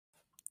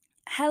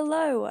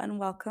Hello and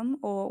welcome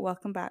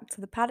back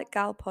to the Paddock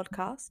Gal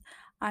podcast.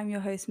 I'm your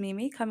host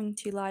Mimi, coming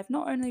to you live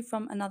not only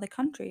from another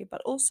country but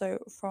also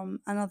from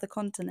another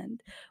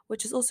continent,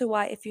 which is also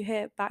why if you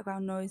hear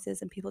background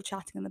noises and people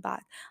chatting in the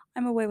back,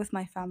 I'm away with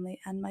my family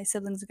and my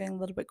siblings are going a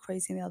little bit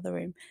crazy in the other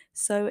room.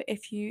 So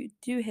if you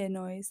do hear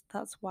noise,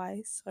 that's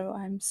why. So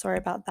I'm sorry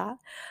about that.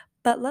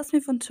 But let's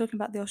move on to talking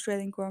about the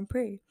Australian Grand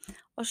Prix.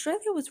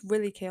 Australia was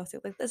really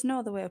chaotic. Like, there's no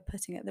other way of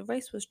putting it. The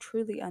race was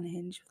truly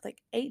unhinged with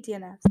like 8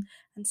 DNFs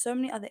and so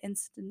many other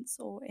incidents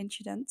or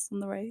incidents on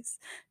the race,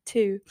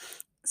 too.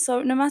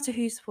 So, no matter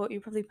who you support,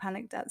 you probably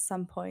panicked at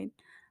some point.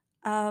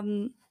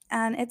 And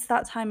it's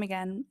that time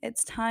again.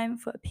 It's time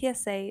for a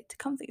PSA to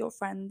comfort your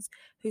friends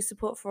who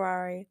support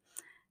Ferrari.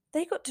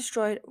 They got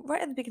destroyed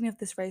right at the beginning of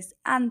this race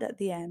and at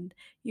the end.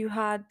 You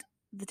had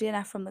the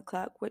DNF from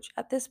Leclerc, which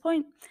at this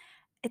point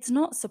it's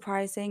not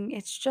surprising,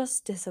 it's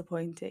just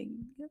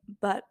disappointing.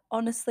 But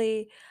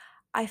honestly,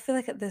 I feel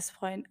like at this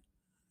point,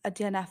 a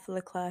DNF for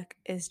Leclerc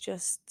is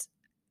just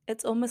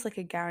it's almost like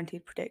a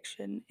guaranteed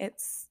prediction.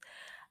 It's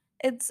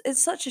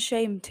such a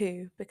shame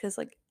too, because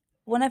like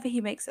whenever he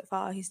makes it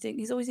far,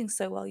 he's always doing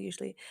so well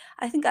usually.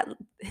 I think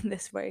in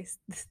this race,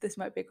 this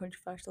might be a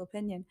controversial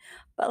opinion,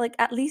 but like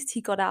at least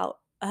he got out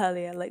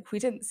earlier. Like we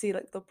didn't see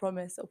like the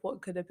promise of what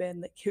could have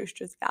been, like he was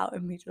just out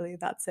immediately,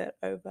 that's it,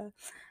 over.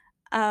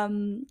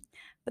 Um,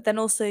 but then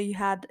also you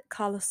had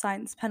Carlos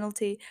Sainz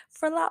penalty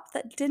for a lap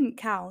that didn't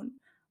count,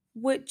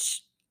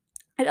 which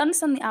I'd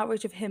understand the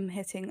outrage of him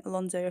hitting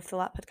Alonso if the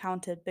lap had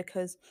counted,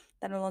 because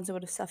then Alonso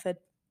would have suffered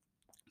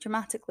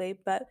dramatically.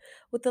 But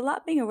with the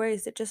lap being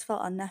erased, it just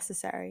felt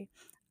unnecessary.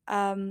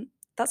 That's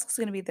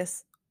also going to be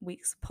this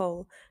week's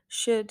poll.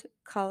 Should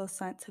Carlos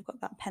Sainz have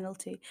got that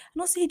penalty?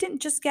 And also, he didn't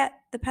just get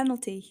the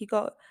penalty, he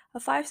got a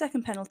 5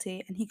 second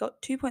penalty and he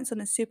got 2 points on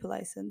his super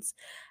license.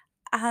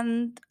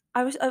 And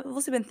I've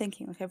also been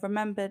thinking, like, I've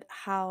remembered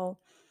how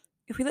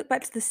if we look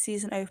back to the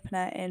season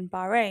opener in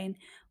Bahrain,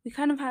 we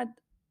kind of had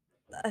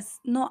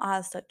not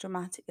as like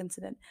dramatic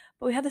incident,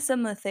 but we had a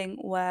similar thing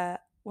where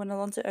when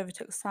Alonso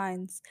overtook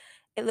Sainz,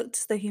 it looked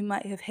as though he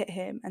might have hit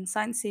him, and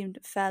Sainz seemed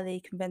fairly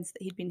convinced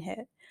that he'd been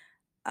hit.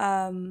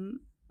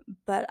 Um,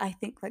 but I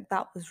think like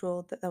that was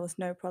ruled that there was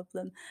no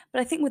problem. But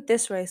I think with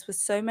this race, with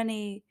so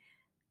many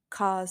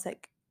cars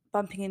like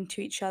bumping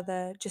into each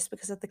other just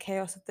because of the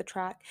chaos of the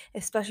track,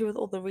 especially with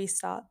all the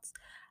restarts.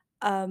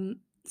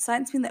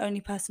 Sainz being the only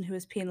person who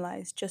was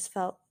penalised just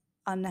felt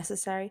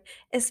unnecessary,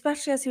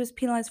 especially as he was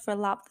penalised for a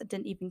lap that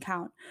didn't even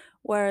count.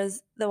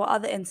 Whereas there were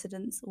other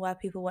incidents where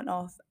people went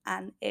off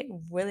and it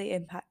really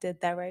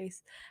impacted their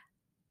race,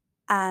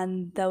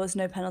 and there was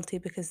no penalty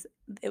because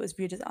it was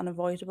viewed as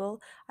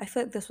unavoidable. I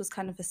feel like this was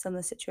kind of a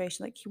similar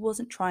situation. Like he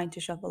wasn't trying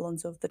to shove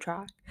Alonso off the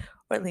track,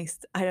 or at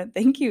least I don't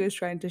think he was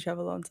trying to shove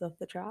Alonso off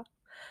the track.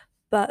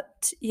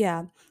 But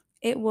yeah,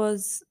 it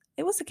was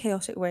a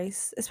chaotic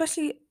race,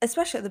 especially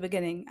at the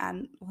beginning,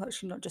 and well,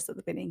 actually not just at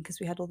the beginning because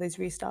we had all those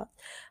restarts.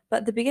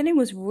 But the beginning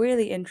was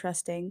really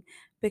interesting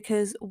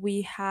because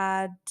we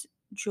had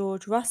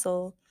George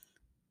Russell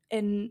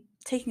in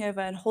taking over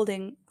and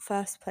holding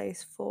first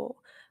place for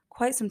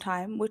quite some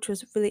time, which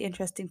was really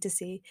interesting to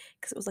see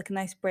because it was like a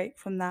nice break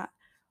from that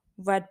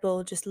Red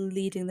Bull just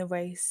leading the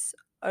race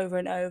over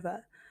and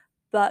over.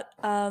 But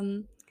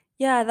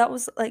yeah, that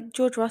was like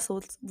George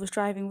Russell was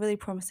driving really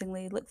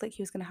promisingly. Looked like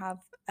he was going to have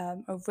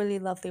a really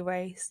lovely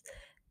race.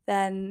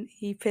 Then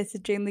he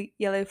pitted during the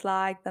yellow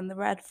flag, then the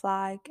red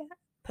flag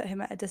put him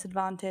at a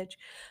disadvantage.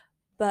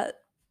 But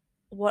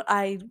what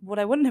I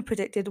wouldn't have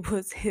predicted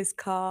was his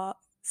car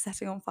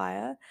setting on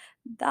fire.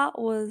 That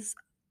was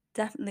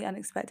definitely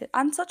unexpected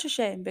and such a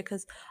shame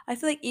because I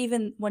feel like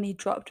even when he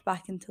dropped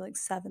back into like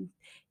seventh,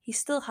 he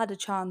still had a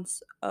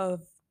chance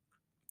of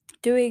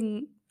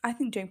doing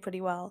pretty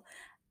well.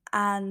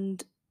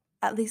 And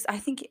at least I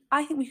think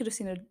we could have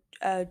seen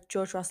a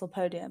George Russell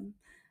podium.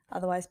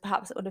 Otherwise,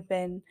 perhaps it would have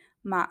been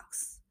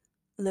Max,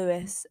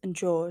 Lewis, and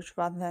George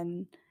rather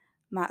than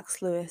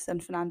Max, Lewis,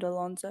 and Fernando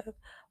Alonso.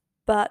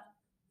 But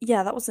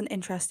yeah, that was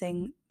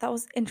interesting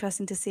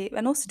to see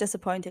and also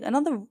disappointing.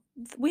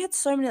 We had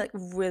so many like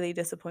really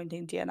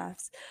disappointing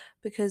DNFs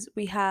because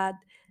we had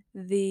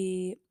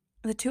the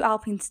the two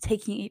Alpines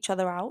taking each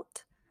other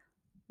out,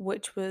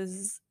 which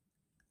was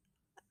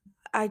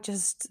I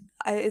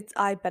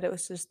bet it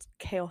was just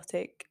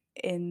chaotic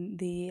in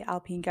the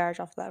Alpine garage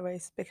after that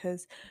race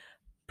because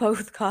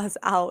both cars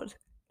out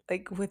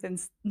like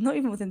not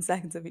even within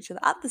seconds of each other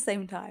at the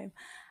same time.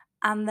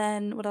 And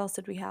then what else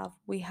did we have?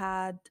 We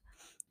had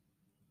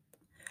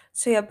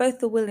So yeah, both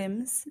the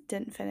Williams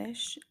didn't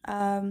finish.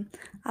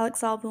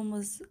 Alex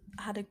Albon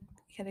had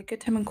a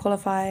good time in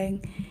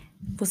qualifying,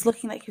 was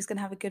looking like he was going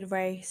to have a good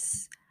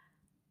race,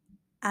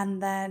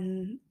 and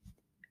then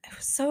it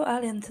was so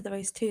early into the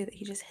race too that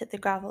he just hit the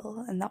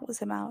gravel and that was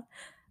him out,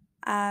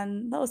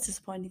 and that was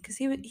disappointing because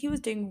he was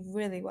doing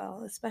really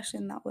well, especially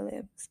in that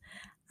Williams,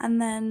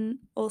 and then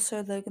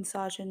also Logan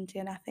Sargent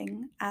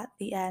DNFing at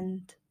the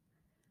end.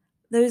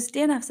 Those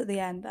DNFs at the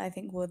end, I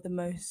think, were the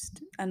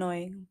most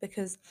annoying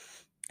because,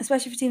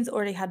 especially for teams that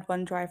already had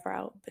one driver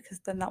out, because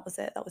then that was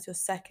it. That was your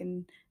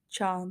second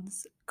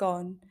chance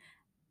gone,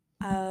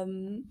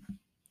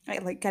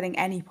 like getting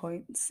any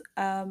points.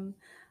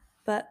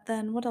 But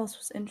then what else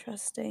was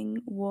interesting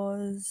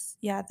was,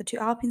 yeah, the two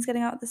Alpines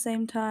getting out at the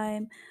same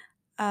time.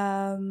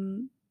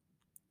 Um,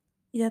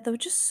 yeah, there were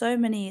just so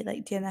many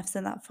like DNFs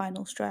in that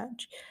final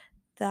stretch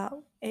that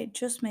it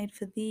just made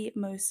for the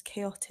most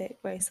chaotic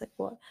race. Like,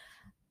 what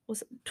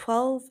was it,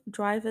 12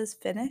 drivers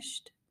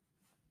finished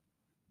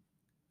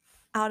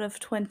out of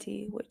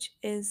 20, which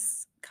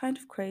is kind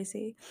of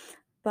crazy.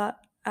 But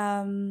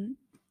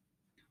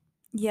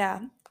yeah,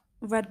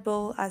 Red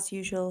Bull as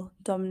usual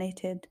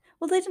dominated.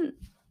 Well, they didn't.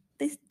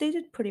 They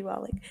did pretty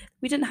well. Like,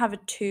 we didn't have a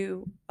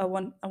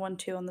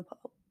 1-2 on the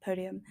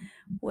podium,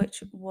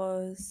 which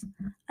was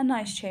a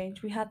nice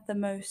change. We had the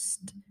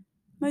most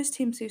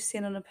teams we've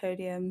seen on a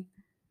podium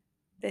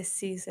this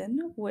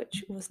season,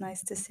 which was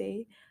nice to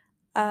see.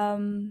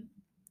 Um,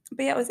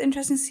 but yeah, it was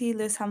interesting to see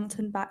Lewis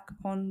Hamilton back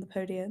on the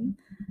podium.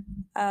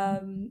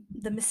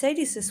 The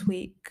Mercedes this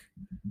week,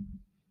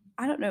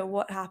 I don't know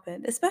what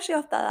happened, especially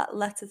after that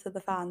letter to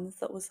the fans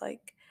that was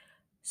like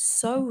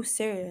so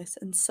serious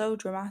and so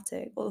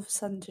dramatic. All of a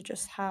sudden, to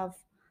just have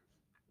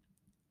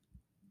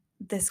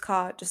this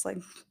car just like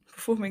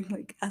performing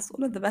like as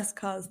one of the best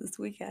cars this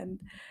weekend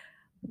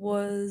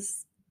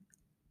was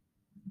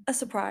a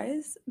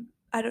surprise.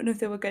 I don't know if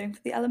they were going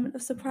for the element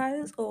of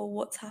surprise or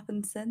what's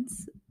happened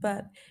since,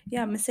 but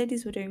yeah,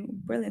 Mercedes were doing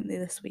brilliantly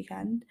this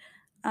weekend.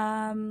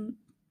 Um,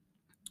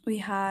 we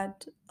had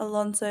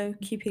Alonso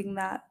keeping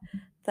that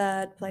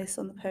third place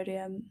on the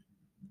podium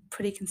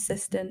pretty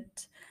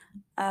consistent.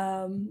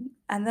 And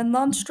then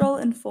Lance Stroll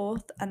in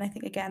fourth, and I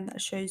think again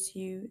that shows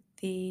you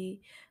the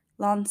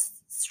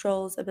Lance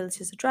Stroll's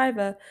ability as a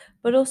driver,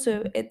 but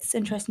also it's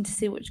interesting to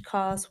see which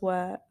cars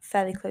were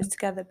fairly close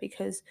together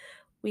because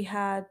we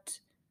had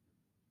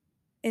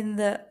in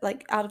the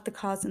like out of the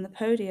cars in the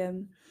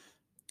podium,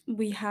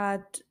 we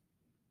had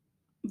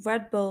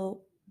Red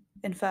Bull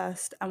in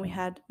first and we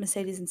had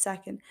Mercedes in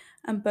second,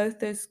 and both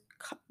those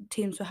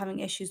teams were having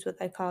issues with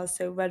their cars.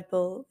 So Red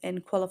Bull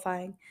in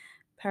qualifying,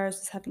 Perez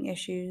was having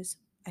issues,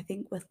 I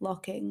think, with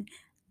locking,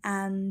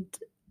 and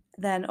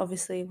then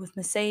obviously with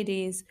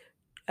Mercedes,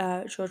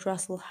 George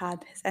Russell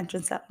had his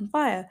engine set on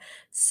fire.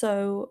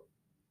 So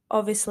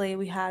obviously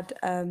we had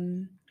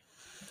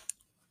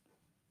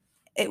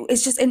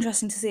it's just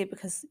interesting to see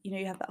because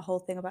you have that whole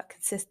thing about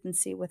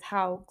consistency with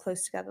how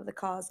close together the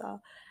cars are,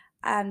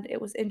 and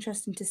it was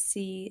interesting to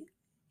see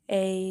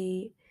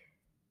a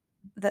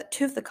that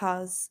two of the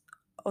cars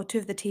or two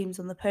of the teams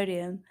on the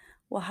podium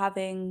were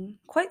having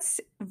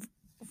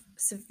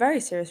very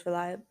serious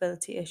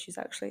reliability issues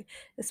actually,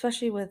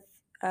 especially with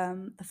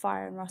the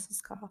fire in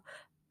Russell's car.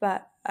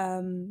 But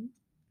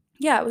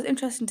yeah, it was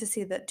interesting to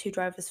see that two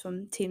drivers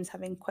from teams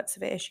having quite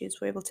severe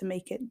issues were able to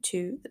make it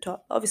to the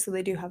top. Obviously,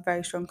 they do have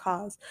very strong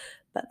cars,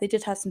 but they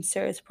did have some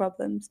serious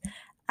problems.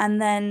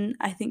 And then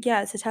I think,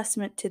 yeah, it's a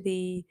testament to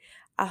the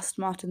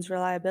Aston Martin's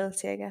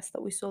reliability, I guess,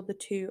 that we saw the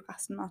two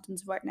Aston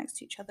Martins right next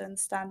to each other in the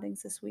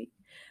standings this week.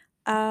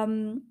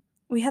 Um,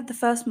 we had the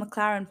first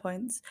McLaren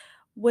points,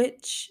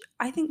 which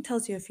I think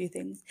tells you a few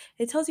things.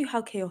 It tells you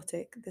how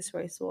chaotic this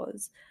race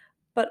was,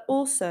 but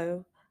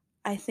also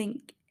I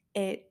think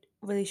it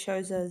really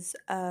shows us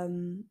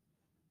the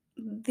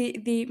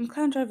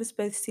McLaren drivers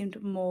both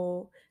seemed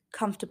more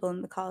comfortable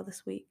in the car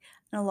this week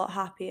and a lot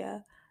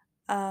happier.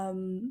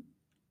 Um,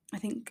 I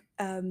think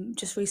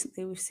just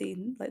recently we've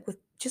seen like with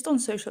just on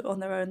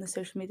their own the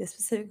social media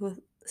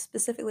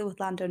specifically with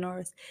Lando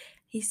Norris,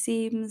 he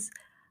seems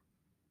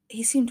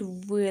he seemed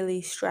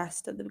really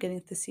stressed at the beginning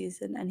of the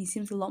season and he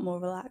seems a lot more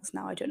relaxed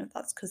now. I don't know if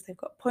that's because they've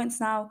got points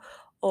now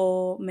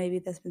or maybe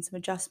there's been some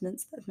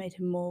adjustments that have made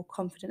him more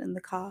confident in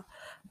the car.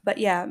 But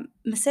yeah,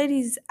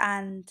 Mercedes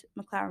and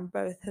McLaren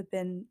both have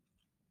been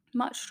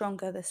much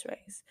stronger this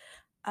race.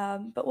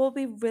 But what will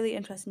be really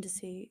interesting to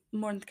see,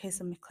 more in the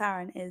case of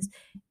McLaren, is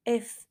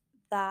if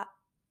that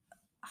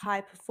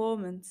high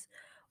performance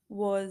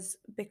was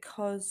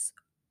because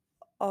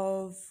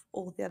of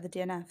all the other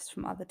DNFs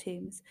from other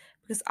teams,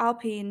 because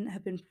Alpine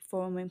have been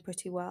performing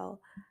pretty well.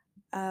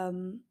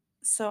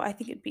 So I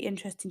think it'd be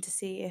interesting to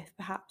see if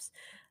perhaps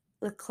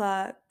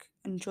Leclerc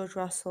and George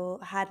Russell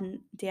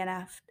hadn't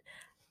DNF'd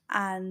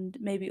and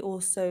maybe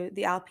also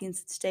the Alpines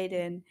had stayed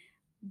in,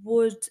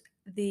 would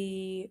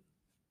the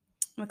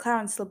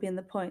McLaren still be in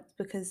the points?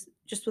 Because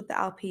just with the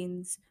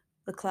Alpines,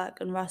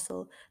 Leclerc and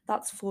Russell,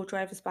 that's four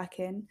drivers back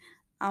in.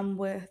 And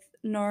with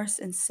Norris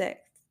in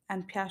sixth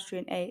and Piastri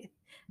in eighth,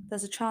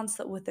 there's a chance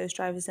that with those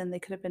drivers in, they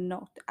could have been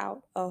knocked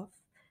out of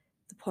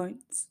the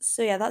points.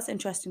 So yeah, that's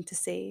interesting to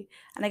see.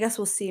 And I guess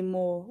we'll see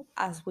more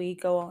as we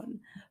go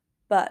on.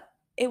 But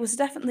it was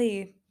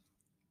definitely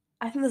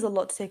I think there's a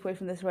lot to take away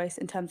from this race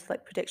in terms of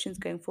like predictions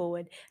going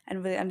forward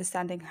and really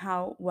understanding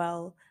how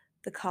well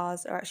the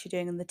cars are actually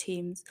doing in the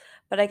teams.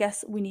 But I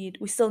guess we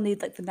still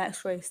need like the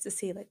next race to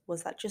see like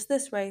was that just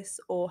this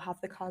race or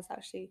have the cars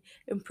actually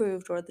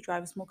improved or are the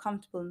drivers more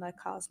comfortable in their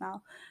cars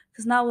now?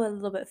 Because now we're a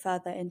little bit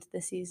further into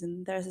the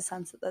season, there is a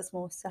sense that there's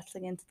more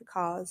settling into the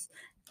cars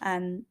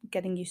and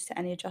getting used to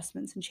any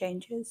adjustments and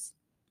changes.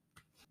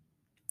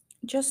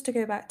 just to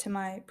go back to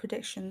my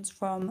predictions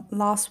from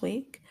last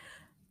week,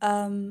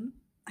 um,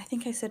 I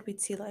think I said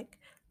we'd see like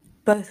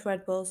both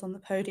Red Bulls on the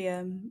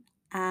podium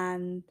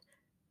and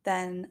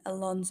then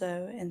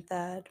Alonso in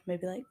third,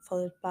 maybe like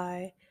followed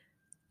by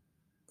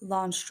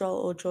Lance Stroll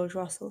or George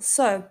Russell.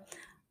 So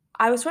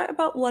I was right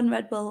about one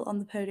Red Bull on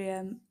the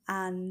podium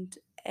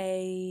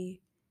a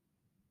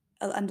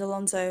and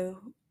Alonso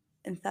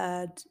in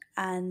third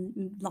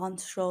and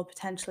Lance Stroll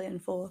potentially in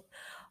fourth.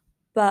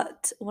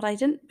 But what I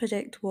didn't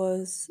predict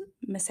was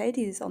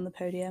Mercedes on the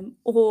podium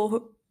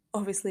or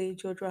obviously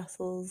George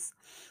Russell's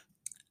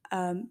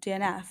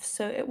DNF.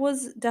 So it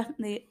was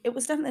definitely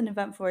an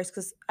eventful race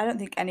because I don't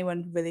think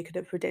anyone really could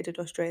have predicted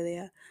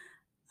Australia.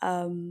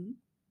 Um,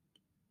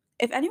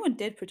 if anyone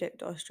did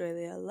predict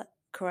Australia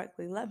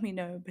correctly, let me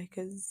know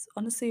because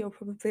honestly, you're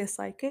probably a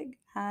psychic,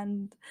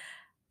 and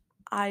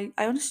I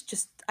honestly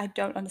just I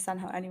don't understand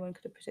how anyone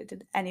could have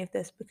predicted any of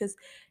this because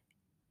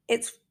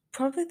it's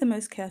probably the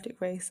most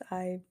chaotic race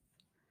I've.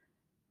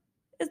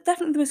 It's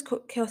definitely the most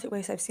chaotic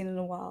race I've seen in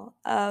a while.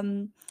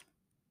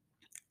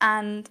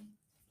 And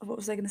what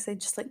was I going to say?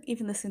 Just like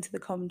even listening to the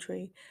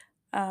commentary,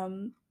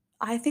 um,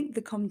 I think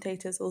the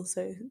commentators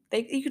also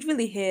you could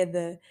really hear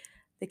the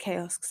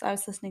chaos because I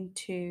was listening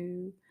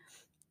to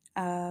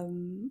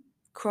um,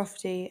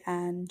 Crofty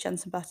and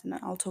Jensen Button.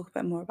 And I'll talk a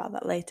bit more about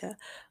that later.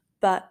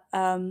 But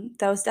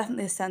there was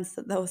definitely a sense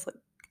that there was like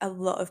a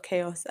lot of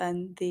chaos,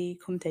 and the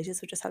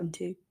commentators were just having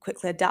to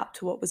quickly adapt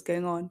to what was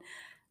going on.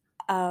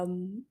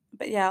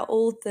 But yeah,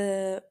 all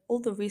the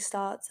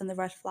restarts and the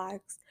red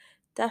flags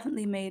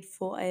definitely made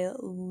for a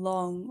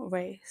long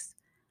race.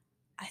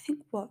 I think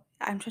what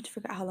I'm trying to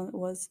figure out how long it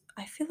was.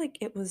 I feel like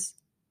it was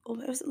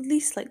at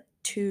least like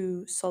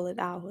 2 solid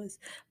hours.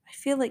 I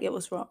feel like it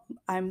was wrong.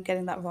 I'm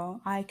getting that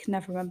wrong. I can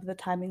never remember the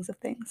timings of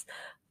things.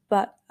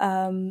 But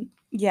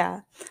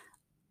yeah,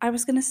 I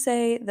was gonna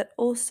say that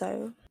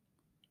also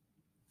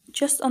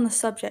just on the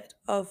subject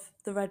of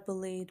the Red Bull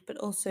lead, but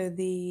also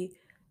the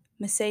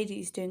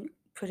Mercedes doing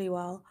pretty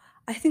well.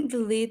 I think the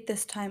lead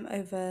this time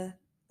over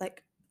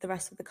like the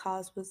rest of the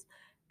cars was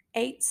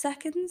 8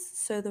 seconds.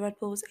 So the Red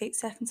Bull was 8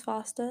 seconds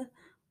faster,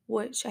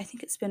 which I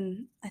think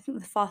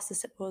the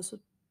fastest it was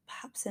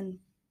perhaps in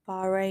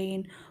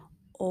Bahrain,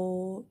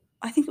 or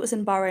I think it was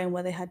in Bahrain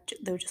where they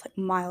were just like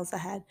miles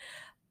ahead.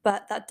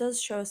 But that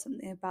does show us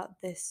something about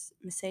this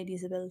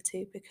Mercedes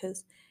ability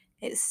because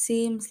it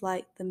seems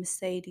like the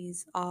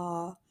Mercedes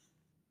are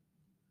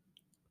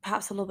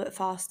perhaps a little bit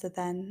faster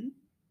than,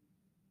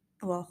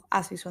 well,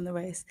 as we saw in the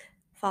race,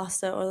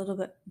 faster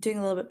or doing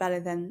a little bit better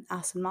than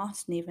Aston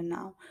Martin even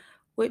now,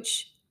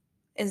 which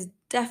is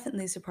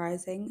definitely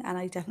surprising and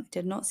I definitely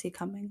did not see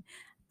coming.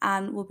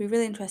 And will be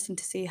really interesting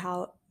to see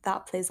how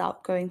that plays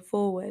out going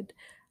forward.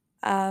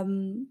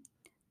 Um,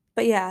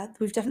 but yeah,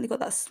 we've definitely got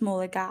that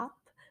smaller gap.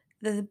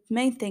 The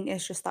main thing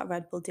is just that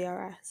Red Bull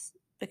DRS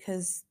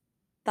because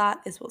that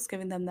is what's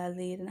giving them their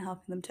lead and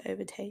helping them to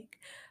overtake.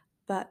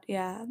 But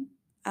yeah,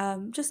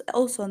 just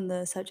also on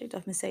the subject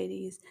of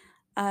Mercedes,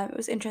 it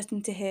was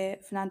interesting to hear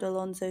Fernando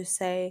Alonso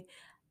say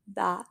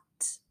that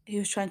he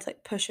was trying to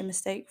like push a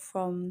mistake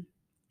from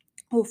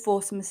or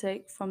force a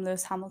mistake from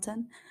Lewis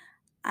Hamilton,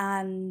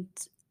 and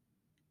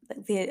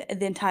like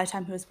the entire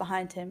time he was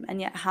behind him,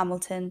 and yet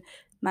Hamilton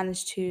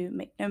managed to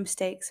make no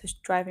mistakes, was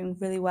driving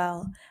really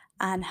well,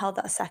 and held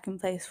that second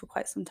place for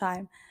quite some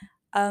time.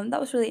 That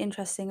was really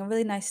interesting and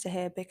really nice to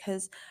hear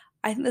because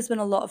I think there's been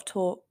a lot of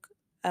talk,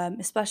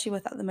 especially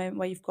with at the moment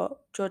where you've got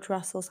George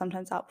Russell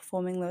sometimes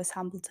outperforming Lewis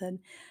Hamilton.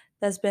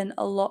 There's been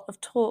a lot of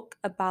talk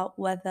about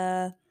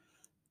whether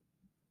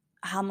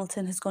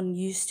Hamilton has gotten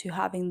used to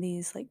having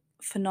these like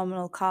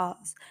phenomenal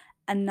cars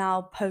and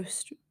now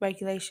post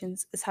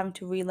regulations is having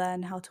to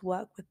relearn how to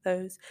work with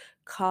those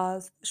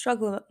cars,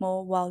 struggle a bit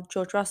more while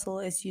George Russell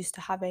is used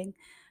to having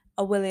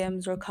a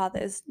Williams or a car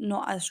that is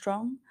not as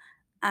strong.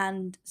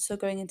 And so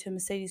going into a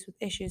Mercedes with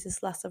issues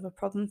is less of a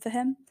problem for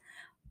him.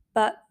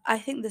 But I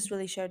think this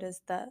really showed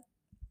us that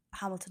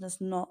Hamilton has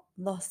not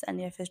lost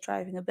any of his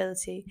driving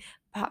ability,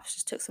 perhaps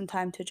just took some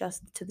time to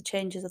adjust to the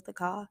changes of the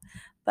car,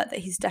 but that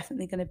he's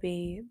definitely going to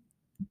be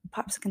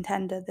perhaps a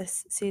contender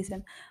this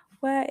season.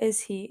 Where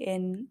is he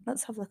in?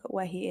 Let's have a look at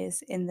where he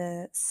is in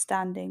the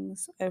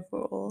standings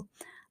overall.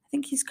 I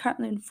think he's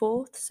currently in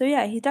fourth. So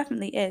yeah, he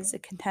definitely is a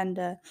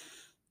contender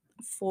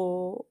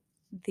for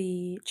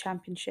the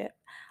championship.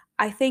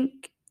 I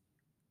think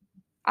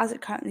as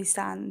it currently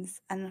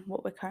stands and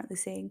what we're currently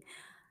seeing,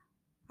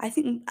 I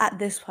think at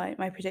this point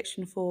my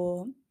prediction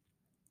for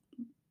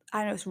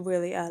I know it's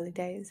really early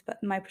days,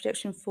 but my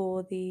prediction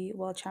for the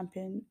world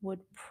champion would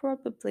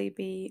probably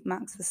be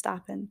Max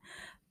Verstappen.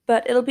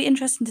 But it'll be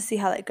interesting to see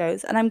how that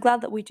goes. And I'm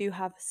glad that we do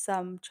have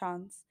some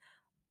chance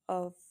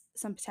of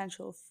some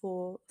potential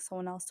for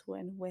someone else to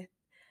win, with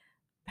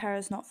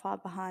Perez not far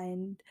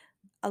behind,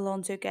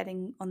 Alonso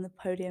getting on the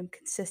podium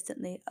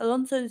consistently.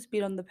 Alonso's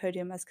been on the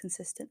podium as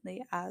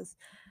consistently as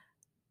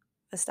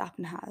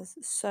Verstappen has.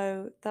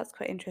 So that's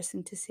quite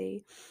interesting to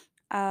see.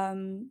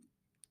 Um,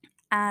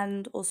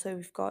 and also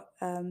we've got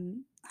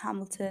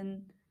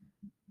Hamilton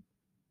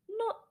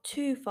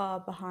too far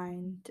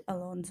behind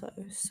Alonso.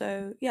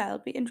 So yeah, it'll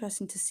be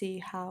interesting to see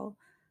how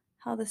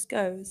this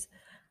goes.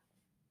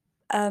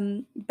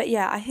 But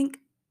yeah, I think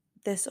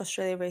this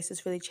Australia race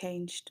has really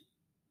changed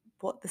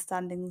what the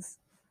standings.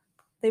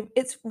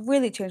 It's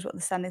really changed what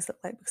the standings look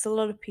like because a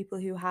lot of people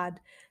who had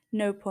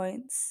no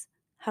points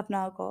have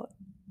now got.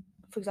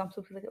 For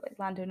example, if we look at like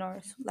Lando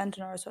Norris,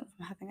 Lando Norris went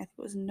from having, I think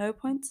it was no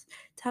points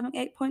to having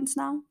 8 points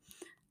now.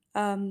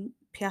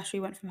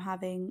 Piastri went from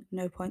having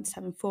no points to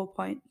having 4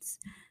 points.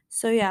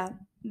 So yeah,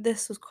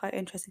 this was quite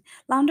interesting.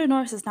 Lando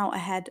Norris is now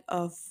ahead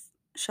of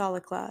Charles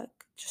Leclerc,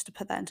 just to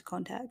put that into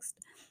context.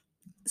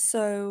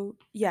 So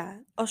yeah,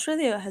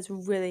 Australia has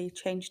really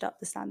changed up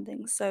the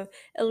standings. So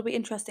it'll be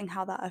interesting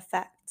how that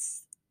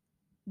affects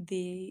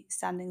the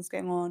standings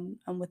going on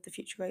and with the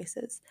future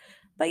races.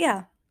 But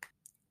yeah,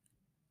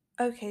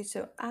 okay,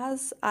 so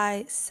as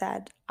I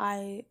said,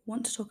 I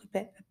want to talk a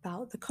bit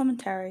about the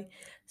commentary,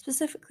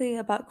 specifically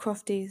about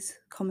Crofty's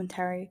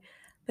commentary,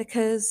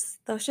 because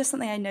there was just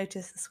something I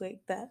noticed this week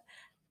that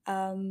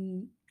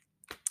um,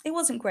 it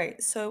wasn't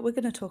great. So we're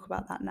going to talk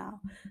about that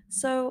now.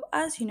 So,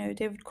 as you know,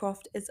 David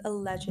Croft is a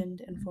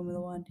legend in Formula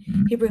One.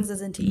 He brings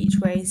us into each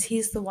race.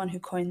 He's the one who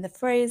coined the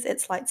phrase,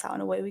 "It's lights out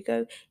and away we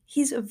go."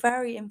 He's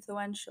very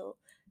influential.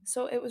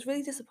 So it was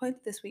really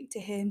disappointing this week to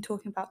hear him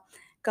talking about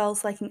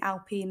girls liking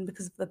Alpine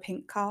because of the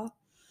pink car.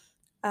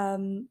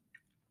 Um,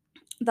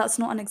 that's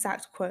not an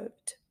exact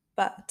quote,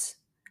 but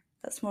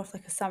that's more of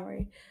like a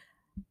summary.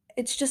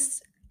 It's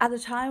just at a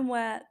time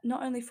where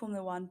not only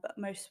Formula One, but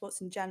most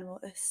sports in general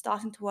is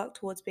starting to work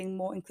towards being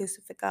more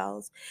inclusive for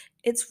girls.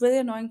 It's really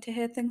annoying to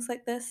hear things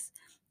like this,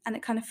 and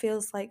it kind of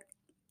feels like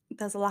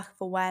there's a lack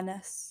of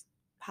awareness,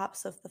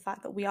 perhaps, of the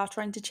fact that we are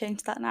trying to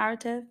change that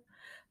narrative.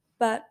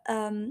 But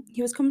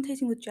he was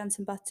commentating with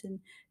Jensen Button,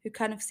 who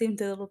kind of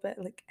seemed a little bit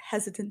like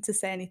hesitant to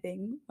say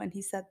anything when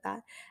he said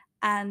that.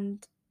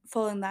 And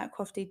following that,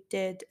 Crofty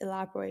did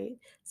elaborate,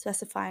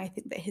 specifying, I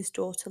think, that his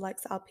daughter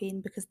likes Alpine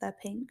because they're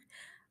pink,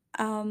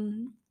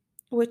 um,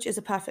 which is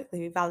a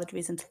perfectly valid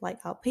reason to like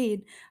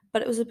Alpine.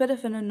 But it was a bit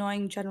of an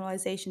annoying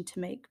generalization to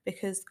make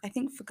because I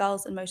think for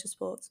girls in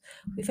motorsports,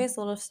 we face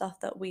a lot of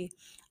stuff that we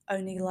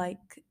only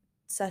like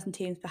certain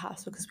teams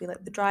perhaps because we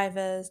like the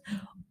drivers,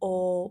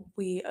 or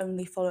we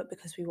only follow it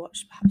because we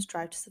watch perhaps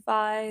Drive to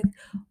Survive,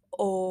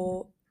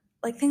 or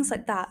like things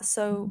like that.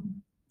 So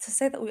to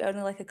say that we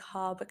only like a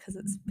car because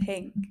it's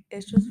pink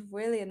is just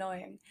really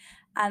annoying.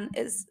 And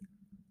it's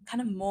kind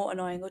of more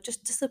annoying or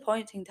just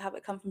disappointing to have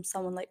it come from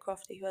someone like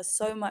Crofty, who has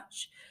so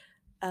much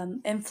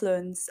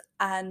influence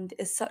and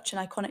is such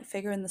an iconic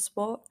figure in the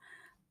sport.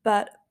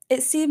 But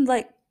it seemed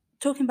like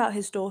talking about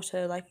his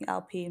daughter liking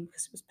Alpine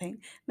because it was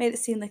pink made it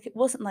seem like it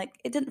wasn't like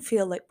it didn't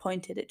feel like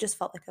pointed. It just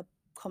felt like a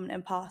comment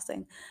in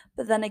passing.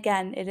 But then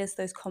again, it is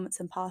those comments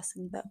in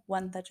passing that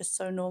when they're just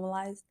so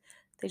normalized,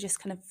 they just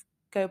kind of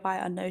go by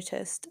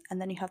unnoticed.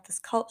 And then you have this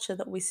culture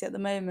that we see at the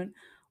moment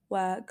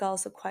where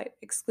girls are quite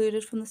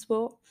excluded from the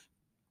sport.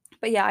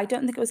 But yeah, I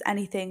don't think it was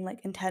anything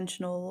like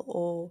intentional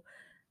or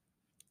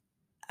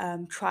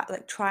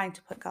trying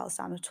to put girls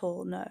down at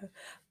all. No,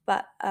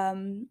 but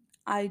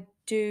I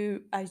do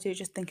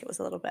just think it was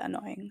a little bit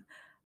annoying.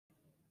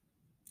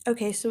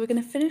 Okay, so we're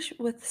going to finish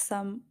with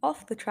some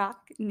off the track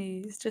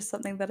news, just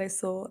something that I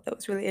saw that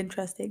was really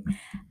interesting.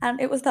 And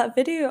it was that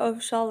video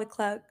of Charles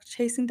Leclerc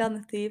chasing down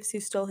the thieves who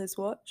stole his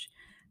watch.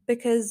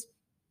 Because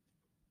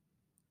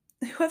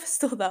whoever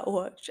stole that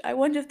watch, I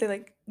wonder if they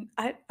like,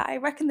 I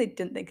reckon they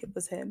didn't think it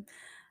was him.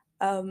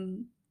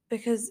 Um,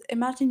 because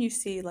imagine you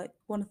see like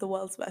one of the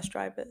world's best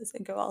drivers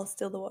and go, I'll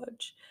steal the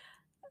watch.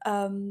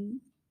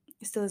 Um,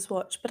 Steal his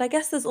watch. But I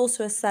guess there's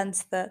also a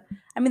sense that,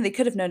 I mean, they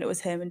could have known it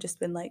was him and just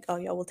been like, oh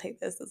yeah, we'll take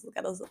this will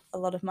get us a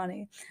lot of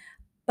money.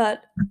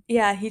 But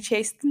yeah, he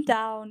chased them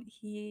down.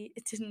 He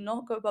did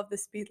not go above the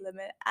speed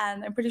limit.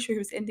 And I'm pretty sure he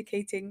was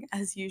indicating,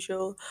 as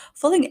usual,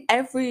 following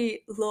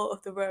every law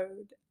of the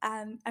road.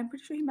 And I'm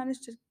pretty sure he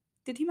managed to,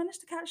 did he manage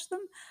to catch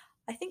them?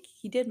 I think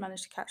he did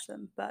manage to catch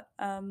them. But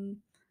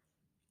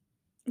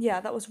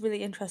yeah, that was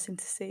really interesting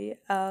to see.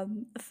 A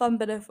fun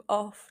bit of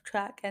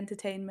off-track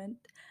entertainment.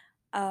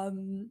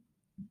 Um,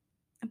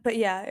 but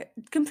yeah,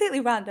 completely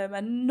random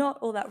and not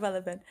all that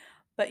relevant.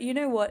 But you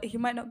know what? He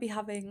might not be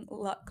having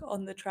luck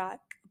on the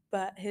track,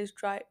 but his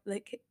drive,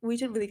 like, we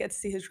didn't really get to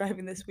see his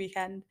driving this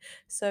weekend.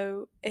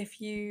 So if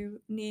you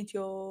need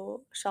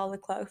your Charles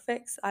Leclerc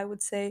fix, I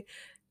would say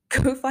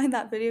go find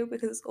that video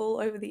because it's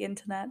all over the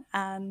internet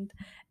and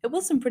it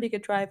was some pretty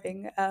good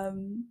driving.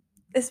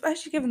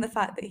 Especially given the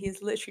fact that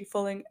he's literally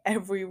following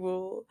every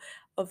rule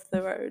of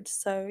the road.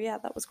 So yeah,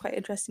 that was quite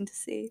interesting to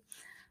see.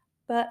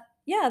 But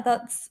yeah,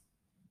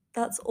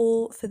 that's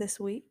all for this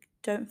week.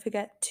 Don't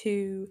forget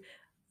to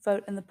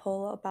vote in the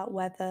poll about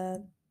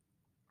whether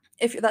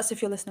if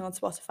you're listening on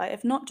Spotify.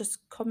 If not,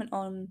 just comment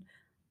on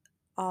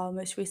our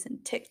most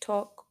recent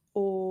TikTok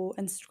or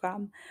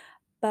Instagram.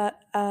 But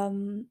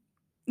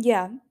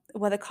yeah,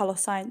 whether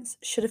Carlos Sainz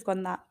should have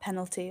gotten that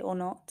penalty or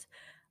not.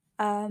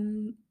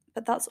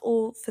 But that's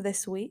all for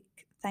this week.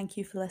 Thank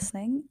you for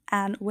listening.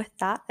 And with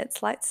that,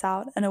 it's lights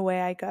out and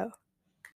away I go.